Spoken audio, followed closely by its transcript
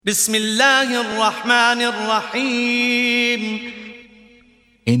بسم الله الرحمن الرحيم.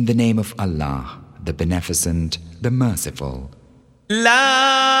 In the name of Allah, the Beneficent, the Merciful.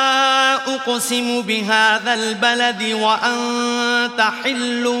 لا أقسم بهذا البلد وأنت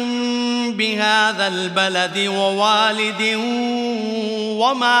حل بهذا البلد ووالد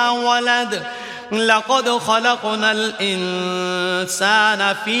وما ولد لقد خلقنا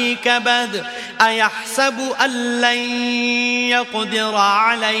الإنسان في كبد أيحسب أن لن يقدر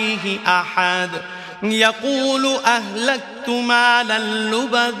عليه أحد يقول أهلكت مالا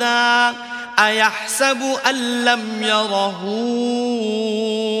لبدا أيحسب أن لم يره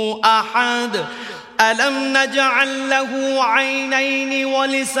أحد ألم نجعل له عينين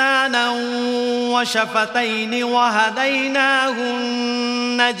ولسانا وشفتين وهديناه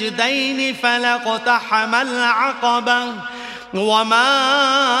النجدين فلاقتحم العقبة وما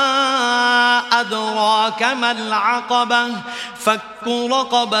أدراك ما العقبة فك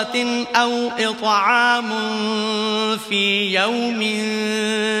رقبة أو إطعام في يوم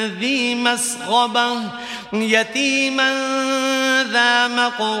ذي مسغبة يتيما ذا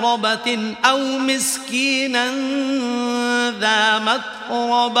مقربة أو مسكينا ذا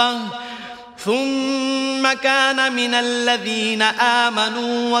متربة ثم كان من الذين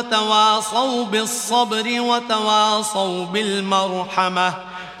آمنوا وتواصوا بالصبر وتواصوا بالمرحمة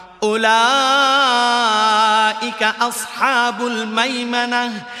أولئك أصحاب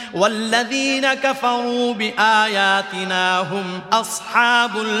الميمنة والذين كفروا بآياتنا هم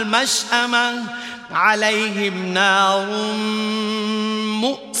أصحاب المشأمة عليهم نار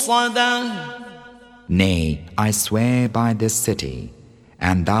مؤصدة. Nay, I swear by this city,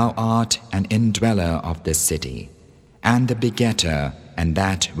 and thou art an indweller of this city, and the begetter and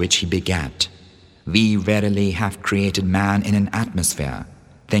that which he begat. We verily have created man in an atmosphere.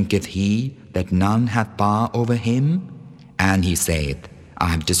 Thinketh he that none hath power over him? And he saith, I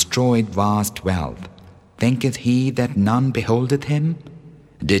have destroyed vast wealth. Thinketh he that none beholdeth him?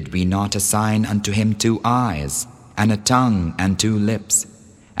 Did we not assign unto him 2 eyes, and a tongue and 2 lips,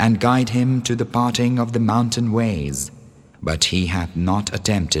 and guide him to the parting of the mountain ways? But he hath not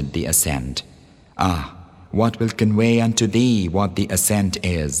attempted the ascent. Ah, what will convey unto thee what the ascent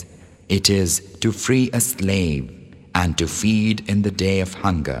is? It is to free a slave, and to feed in the day of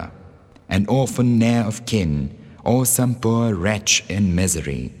hunger, an orphan ne'er of kin, or some poor wretch in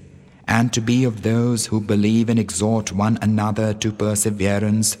misery, and to be of those who believe and exhort one another to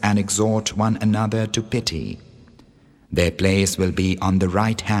perseverance and exhort one another to pity. Their place will be on the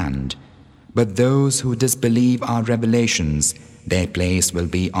right hand, but those who disbelieve our revelations, their place will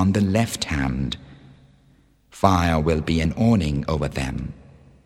be on the left hand. Fire will be an awning over them.